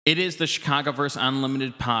It is the Chicagoverse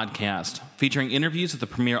Unlimited podcast, featuring interviews with the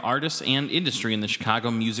premier artists and industry in the Chicago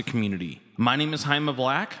music community. My name is Jaime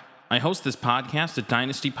Black. I host this podcast at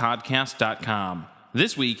dynastypodcast.com.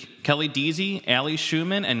 This week, Kelly Deasy, Allie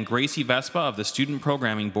Shuman, and Gracie Vespa of the Student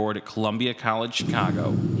Programming Board at Columbia College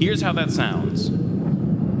Chicago. Here's how that sounds.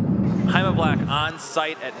 Jaime Black on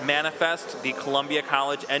site at Manifest, the Columbia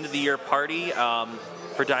College end-of-the-year party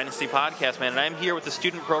for Dynasty Podcast, man. And I'm here with the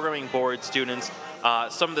Student Programming Board students,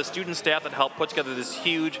 some of the student staff that help put together this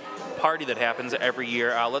huge party that happens every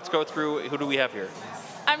year. Let's go through, who do we have here?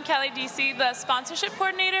 I'm Kelly Deasy, the sponsorship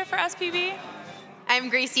coordinator for SPB. I'm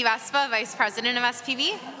Gracie Vespa, vice president of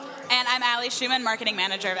SPB. And I'm Allie Shuman, marketing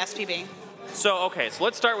manager of SPB. So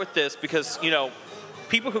let's start with this because,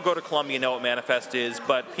 people who go to Columbia know what Manifest is,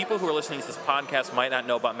 but people who are listening to this podcast might not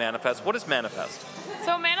know about Manifest. What is Manifest?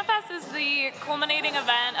 So Manifest is the culminating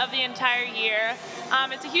event of the entire year.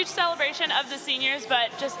 It's a huge celebration of the seniors, but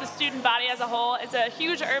just the student body as a whole. It's a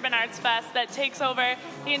huge urban arts fest that takes over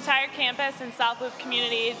the entire campus and South Loop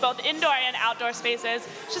community, both indoor and outdoor spaces.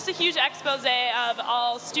 It's just a huge expose of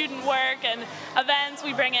all student work and events.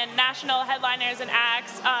 We bring in national headliners and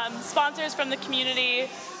acts, sponsors from the community,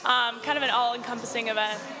 kind of an all-encompassing event.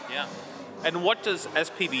 Yeah. And what does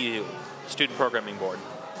SPB do, Student Programming Board?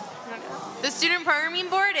 The Student Programming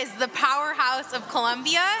Board is the powerhouse of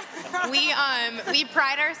Columbia. We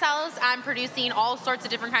pride ourselves on producing all sorts of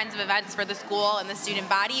different kinds of events for the school and the student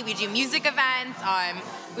body. We do music events,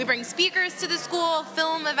 we bring speakers to the school,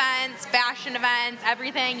 film events, fashion events,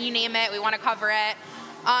 everything, you name it, we want to cover it.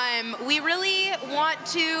 We really want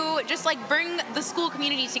to just bring the school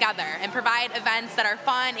community together and provide events that are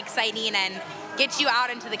fun, exciting, and get you out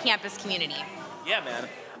into the campus community. Yeah, man.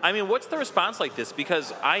 I mean, what's the response like this?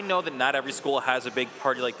 Because I know that not every school has a big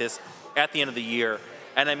party like this at the end of the year.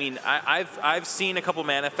 And I mean, I've seen a couple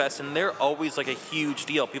manifests, and they're always a huge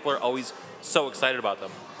deal. People are always so excited about them.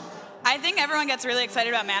 I think everyone gets really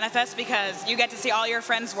excited about Manifest because you get to see all your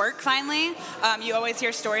friends' work finally. You always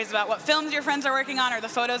hear stories about what films your friends are working on or the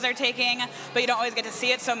photos they're taking, but you don't always get to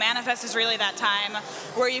see it. So Manifest is really that time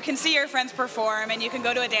where you can see your friends perform and you can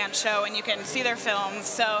go to a dance show and you can see their films.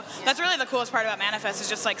 So that's really the coolest part about Manifest is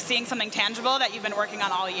just seeing something tangible that you've been working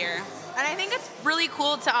on all year. And I think it's really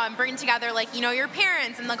cool to bring together, your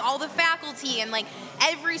parents and, all the faculty and,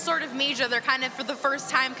 every sort of major. They're kind of, for the first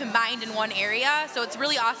time, combined in one area. So it's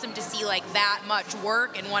really awesome to see, that much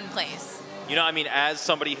work in one place. As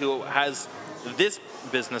somebody who has this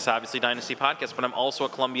business, obviously, Dynasty Podcast, but I'm also a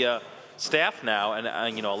Columbia staff now and,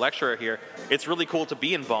 a lecturer here, it's really cool to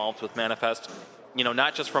be involved with Manifest,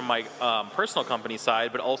 not just from my personal company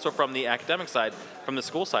side, but also from the academic side, from the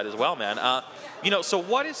school side as well, man. So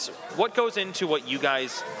what goes into what you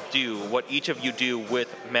guys do, what each of you do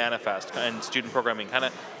with Manifest and student programming? Kind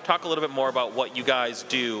of talk a little bit more about what you guys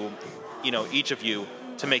do, each of you,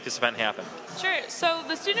 to make this event happen. Sure. So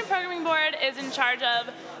the Student Programming Board is in charge of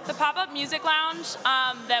the pop-up music lounge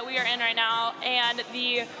that we are in right now, and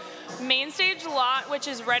the main stage lot, which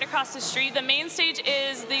is right across the street. The main stage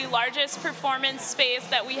is the largest performance space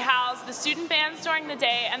that we house the student bands during the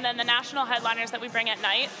day and then the national headliners that we bring at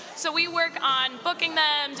night. So we work on booking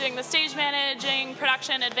them, doing the stage managing,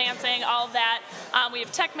 production, advancing, all of that. We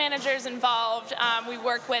have tech managers involved. We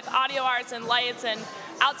work with audio arts and lights and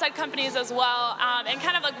outside companies as well, and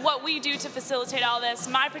kind of what we do to facilitate all this.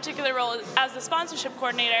 My particular role as the sponsorship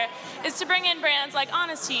coordinator is to bring in brands like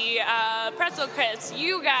Honesty, Pretzel Crisps,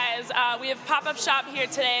 you guys. We have pop-up shop here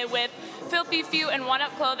today with Filthy Few and One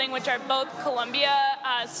Up Clothing, which are both Columbia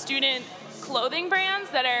student clothing brands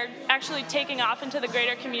that are actually taking off into the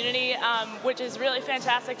greater community, which is really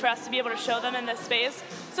fantastic for us to be able to show them in this space.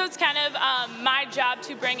 So it's kind of my job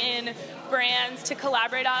to bring in brands to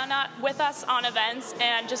collaborate with us on events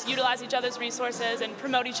and just utilize each other's resources and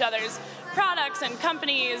promote each other's products and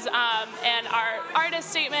companies and our artist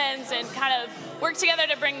statements and kind of work together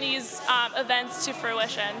to bring these events to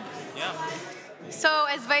fruition. Yeah. So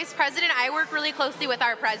as vice president, I work really closely with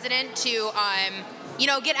our president to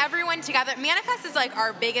get everyone together. Manifest is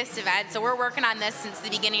our biggest event, so we're working on this since the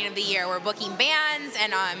beginning of the year. We're booking bands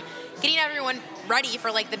and getting everyone ready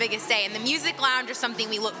for the biggest day. And the music lounge is something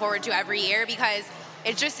we look forward to every year because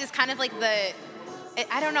it just is kind of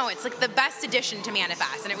it's the best addition to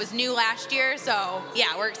Manifest, and it was new last year, so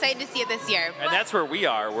yeah, we're excited to see it this year. And that's where we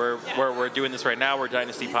are. We're doing this right now. We're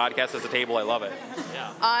Dynasty Podcast as a table. I love it.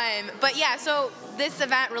 Yeah. So this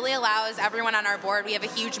event really allows everyone on our board. We have a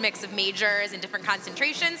huge mix of majors and different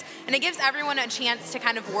concentrations, and it gives everyone a chance to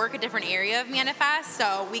kind of work a different area of Manifest.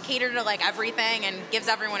 So we cater to everything and gives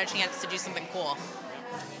everyone a chance to do something cool.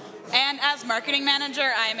 And as marketing manager,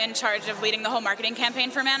 I'm in charge of leading the whole marketing campaign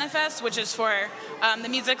for Manifest, which is for the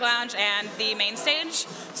music lounge and the main stage.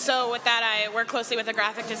 So with that, I work closely with a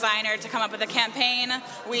graphic designer to come up with a campaign.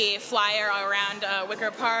 We flyer around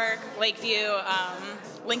Wicker Park, Lakeview,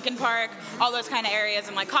 Lincoln Park, all those kind of areas,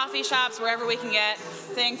 and like coffee shops, wherever we can get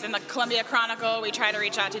things. In the Columbia Chronicle, we try to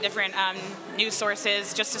reach out to different news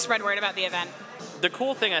sources just to spread word about the event. The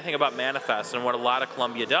cool thing I think about Manifest and what a lot of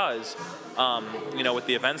Columbia does, with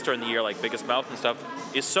the events during the year, like Biggest Mouth and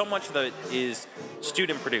stuff, is so much of it is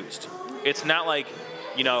student produced. It's not like,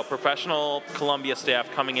 professional Columbia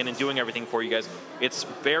staff coming in and doing everything for you guys. It's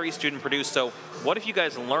very student produced. So what if you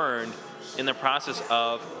guys learned in the process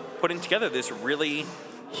of putting together this really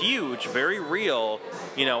huge, very real,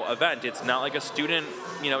 event? It's not like a student,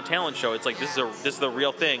 talent show. It's like this is the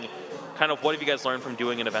real thing. Kind of what have you guys learned from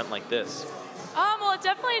doing an event like this? Well, it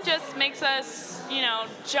definitely just makes us,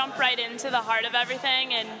 jump right into the heart of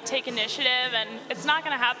everything and take initiative, and it's not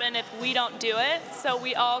going to happen if we don't do it. So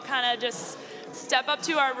we all kind of just step up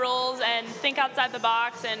to our roles and think outside the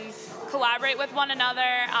box and collaborate with one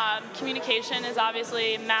another. Communication is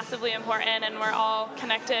obviously massively important, and we're all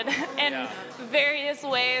connected in various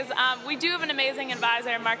ways. We do have an amazing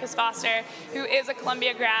advisor, Marcus Foster, who is a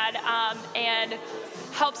Columbia grad, and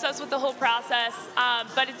helps us with the whole process,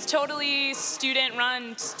 but it's totally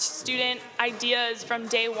student-run, student ideas from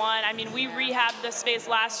day one. I mean, we rehabbed the space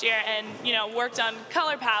last year and, worked on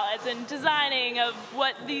color palettes and designing of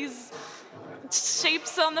what these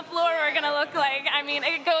shapes on the floor are going to look like. I mean,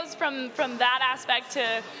 it goes from that aspect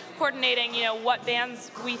to coordinating, what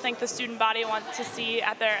bands we think the student body wants to see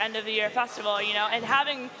at their end of the year festival, and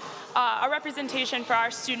having a representation for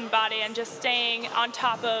our student body and just staying on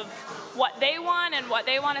top of what they want and what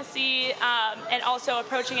they want to see, and also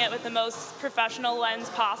approaching it with the most professional lens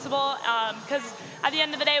possible, because at the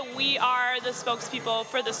end of the day, we are the spokespeople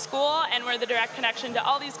for the school, and we're the direct connection to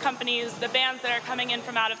all these companies, the bands that are coming in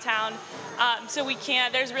from out of town, so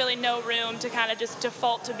there's really no room to kind of just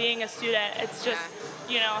default to being a student. It's just,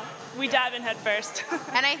 we dive in head first.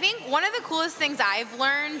 And I think one of the coolest things I've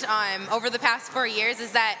learned over the past 4 years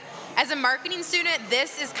is that as a marketing student,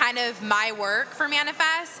 this is kind of my work for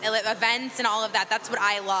Manifest, events and all of that. That's what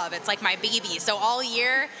I love. It's like my baby. So all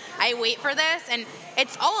year, I wait for this, and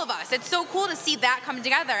it's all of us. It's so cool to see that come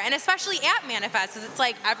together, and especially at Manifest, because it's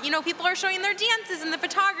like, people are showing their dances and the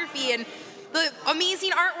photography and the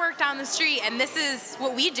amazing artwork down the street, and this is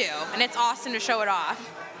what we do, and it's awesome to show it off.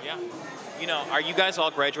 Yeah. Are you guys all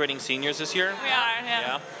graduating seniors this year? We are,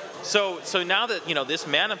 yeah. So now that, this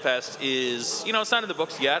Manifest is, it's not in the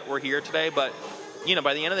books yet, we're here today, but,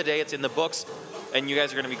 by the end of the day, it's in the books, and you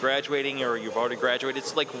guys are going to be graduating, or you've already graduated.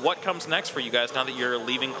 It's like, what comes next for you guys now that you're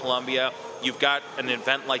leaving Columbia? You've got an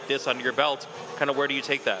event like this under your belt. Kind of where do you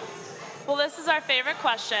take that? Well, this is our favorite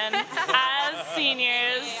question as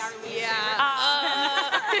seniors.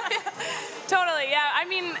 Totally, yeah. I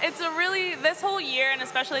mean, this whole year, and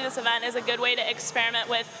especially this event, is a good way to experiment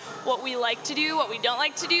with what we like to do, what we don't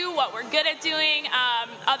like to do, what we're good at doing,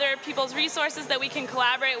 other people's resources that we can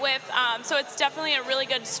collaborate with. So it's definitely a really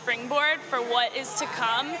good springboard for what is to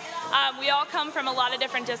come. We all come from a lot of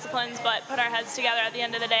different disciplines, but put our heads together at the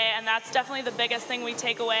end of the day, and that's definitely the biggest thing we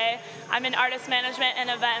take away. I'm in artist management and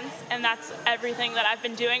events, and that's everything that I've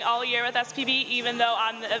been doing all year with SPB, even though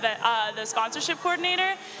I'm the sponsorship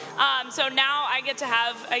coordinator. So now I get to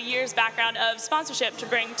have a year's background of sponsorship to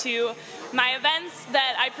bring to my events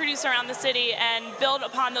that I produce around the city and build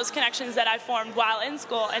upon those connections that I formed while in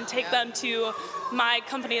school and take them to my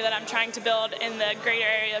company that I'm trying to build in the greater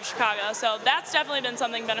area of Chicago. So that's definitely been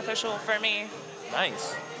something beneficial for me.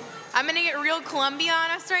 Nice. I'm going to get real Columbia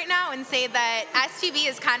on us right now and say that SPB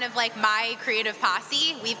is kind of like my creative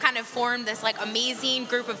posse. We've kind of formed this like amazing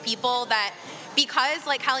group of people that, because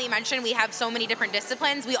like Allie mentioned, we have so many different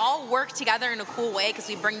disciplines, we all work together in a cool way because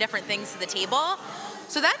we bring different things to the table.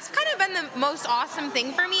 So that's kind of been the most awesome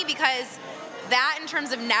thing for me, because that in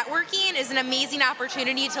terms of networking is an amazing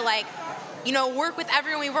opportunity to work with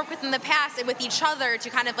everyone we worked with in the past and with each other to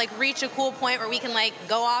kind of reach a cool point where we can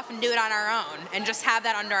go off and do it on our own and just have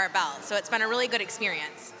that under our belt. So it's been a really good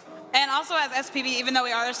experience. And also as SPB, even though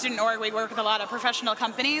we are a student org, we work with a lot of professional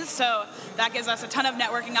companies, so that gives us a ton of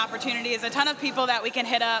networking opportunities, a ton of people that we can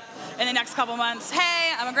hit up in the next couple months.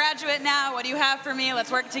 Hey, I'm a graduate now, what do you have for me? Let's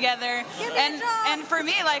work together. And for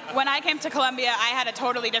me, when I came to Columbia, I had a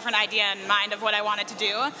totally different idea in mind of what I wanted to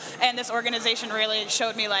do, and this organization really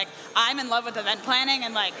showed me, I'm in love with event planning,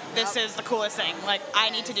 and, this is the coolest thing. I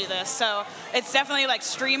need to do this. So it's definitely,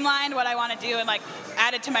 streamlined what I want to do and,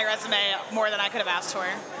 added to my resume more than I could have asked for.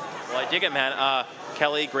 Well, I dig it, man.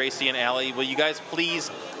 Kelly, Gracie, and Allie, will you guys please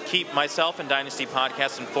keep myself and Dynasty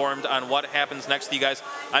Podcast informed on what happens next with you guys.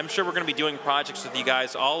 I'm sure we're going to be doing projects with you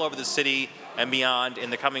guys all over the city and beyond in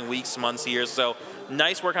the coming weeks, months, years. So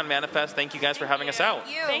nice work on Manifest. Thank you guys for having us out.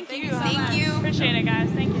 Thank you. Thank you. Appreciate it, guys.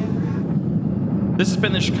 Thank you. This has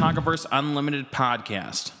been the Chicagoverse Unlimited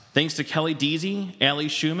podcast. Thanks to Kelly Deasy, Allie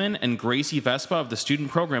Shuman, and Gracie Vespa of the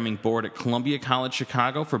Student Programming Board at Columbia College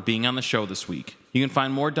Chicago for being on the show this week. You can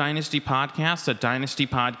find more Dynasty podcasts at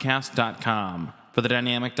dynastypodcast.com. For the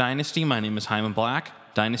Dynamic Dynasty, my name is Hyman Black.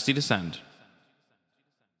 Dynasty Descend.